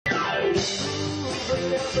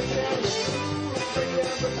Hello,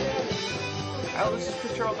 this is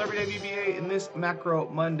Chris Charles, Everyday VBA. In this Macro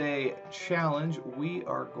Monday challenge, we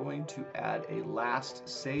are going to add a last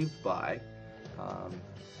saved by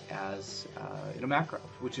in a macro,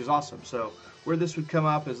 which is awesome. So where this would come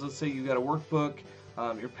up is, let's say you got a workbook,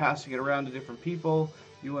 you're passing it around to different people,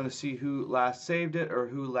 you want to see who last saved it or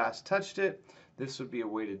who last touched it. This would be a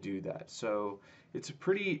way to do that. So it's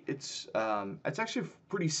actually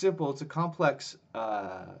pretty simple. It's a complex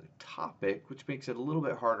topic, which makes it a little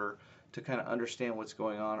bit harder to kind of understand what's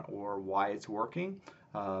going on or why it's working.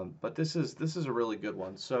 But this is a really good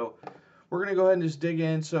one. So we're going to go ahead and just dig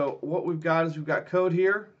in. So what we've got is we've got code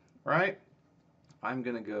here, right? I'm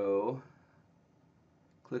going to go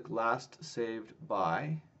click last saved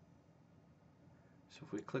by. So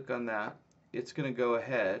if we click on that, it's going to go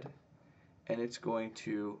ahead and it's going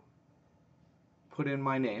to put in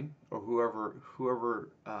my name or whoever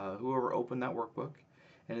opened that workbook,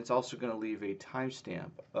 and it's also going to leave a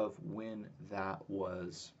timestamp of when that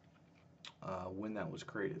was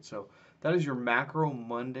created. So that is your Macro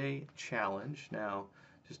Monday challenge. Now,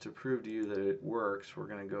 just to prove to you that it works, we're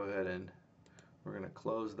going to go ahead and we're going to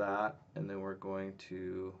close that, and then we're going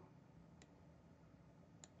to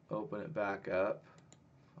open it back up.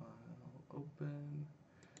 File open.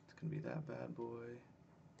 It's going to be that bad boy.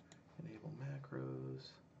 Enable macros.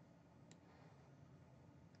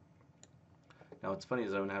 Now what's funny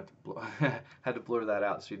is I'm gonna have had to blur that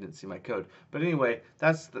out so you didn't see my code. But anyway,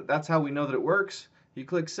 that's how we know that it works. You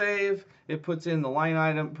click save, it puts in the line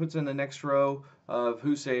item, puts in the next row of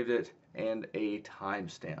who saved it and a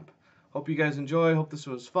timestamp. Hope you guys enjoy. Hope this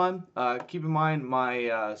was fun. Keep in mind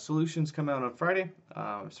my solutions come out on Friday.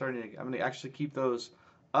 I'm going to actually keep those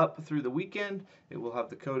up through the weekend. It will have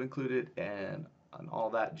the code included and all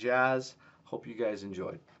that jazz. Hope you guys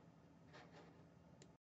enjoyed.